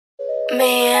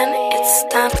Man, it's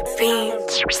Stunnah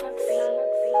Beatz.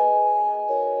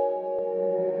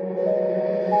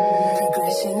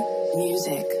 Progression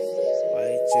music.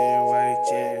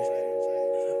 YHN.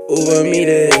 Uber me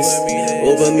this,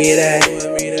 Uber me that.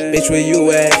 Bitch, where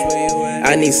you at?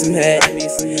 I need some head.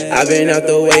 I've been out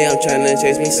the way, I'm tryna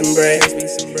chase me some bread.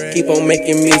 Keep on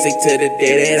making music till the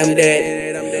day that I'm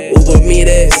dead. Uber me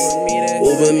this,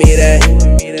 Uber me that.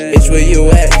 Bitch, where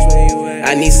you at?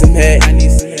 I need some head.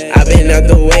 I've been out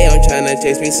the way, I'm tryna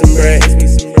chase me some bread.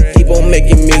 Keep on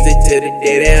making music till the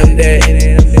day that I'm dead.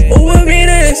 Uber me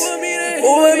this,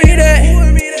 Uber me that.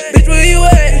 Bitch, where you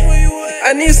at?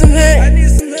 I need some head.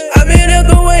 I've been out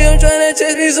the way, I'm tryna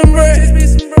chase me some bread.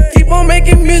 Keep on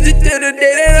making music till the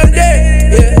day that I'm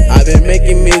dead. Yeah. I've been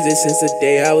making music since the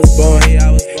day I was born.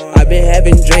 I've been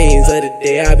having dreams of the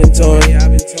day I've been torn.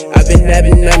 I've been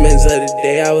having nightmares of the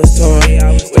day I was torn.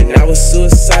 When I was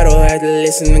suicidal, I had to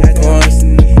listen to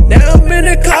corn. Now I'm in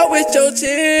the car with your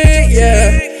chick,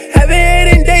 yeah. Haven't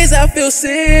ate in days, I feel sick,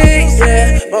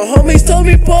 yeah. My homies told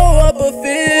me pour up a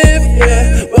fifth,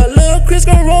 yeah. But Lil' Chris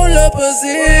gon' roll up a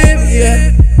zip,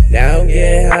 yeah. Now I'm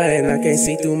getting high and I can't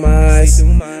see through my eyes.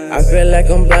 I feel like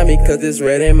I'm blind because it's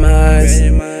red in my eyes.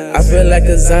 I feel like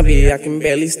a zombie, I can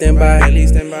barely stand by.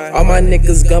 All my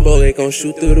niggas gumbo, they gon'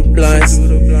 shoot through the blinds.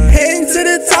 Heading to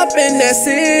the top and that's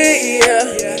it, yeah.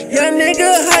 Young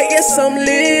nigga hot, yes I'm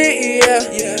lit,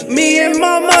 yeah. Me and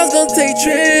my moms gon' take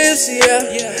trips,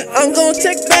 yeah. I'm gon'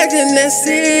 take back and that's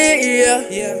it,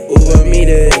 yeah. Uber me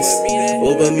this,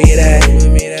 Uber me that.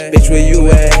 Bitch, where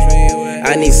you at?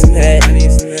 I need some head.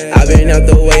 I've been out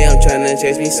the way, I'm tryna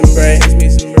chase me some bread.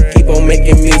 Keep on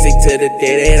making music till the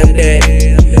day that I'm dead.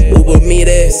 Uber me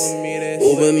this,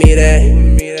 Uber me that.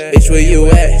 Bitch, where you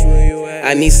at?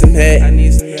 I need some head.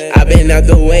 I've been out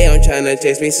the way, I'm tryna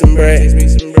chase me some bread.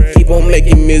 Keep on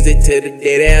making music till the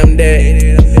day that I'm dead.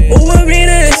 Uber me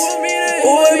this,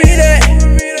 Uber me that.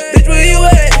 Bitch, where you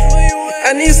at?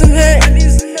 I need some head.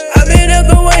 I've been out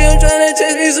the way, I'm tryna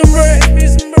chase me some bread.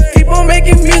 Keep on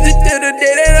making music till the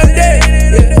day that I'm dead.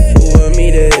 Uber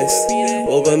me this,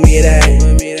 Uber me that.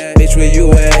 Bitch, where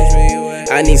you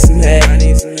at? I need some head.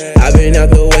 I've been out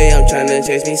the way, I'm tryna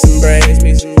chase me some bread.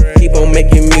 Keep on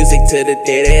making music till the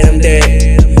day that I'm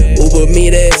dead. Uber me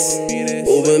this,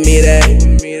 Uber me that.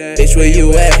 Bitch, where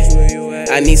you at?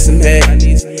 I need some head.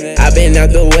 I've been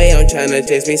out the way, I'm tryna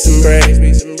chase me some bread.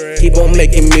 Keep on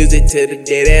making music till the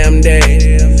day that I'm dead.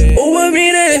 Uber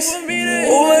me this,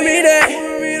 Uber me that.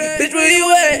 Bitch, where you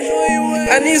at?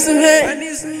 I need some head.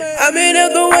 I've been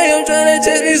out the way, I'm tryna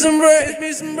chase me some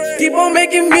bread. Keep on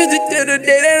making music till the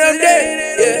day that I'm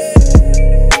dead. Yeah.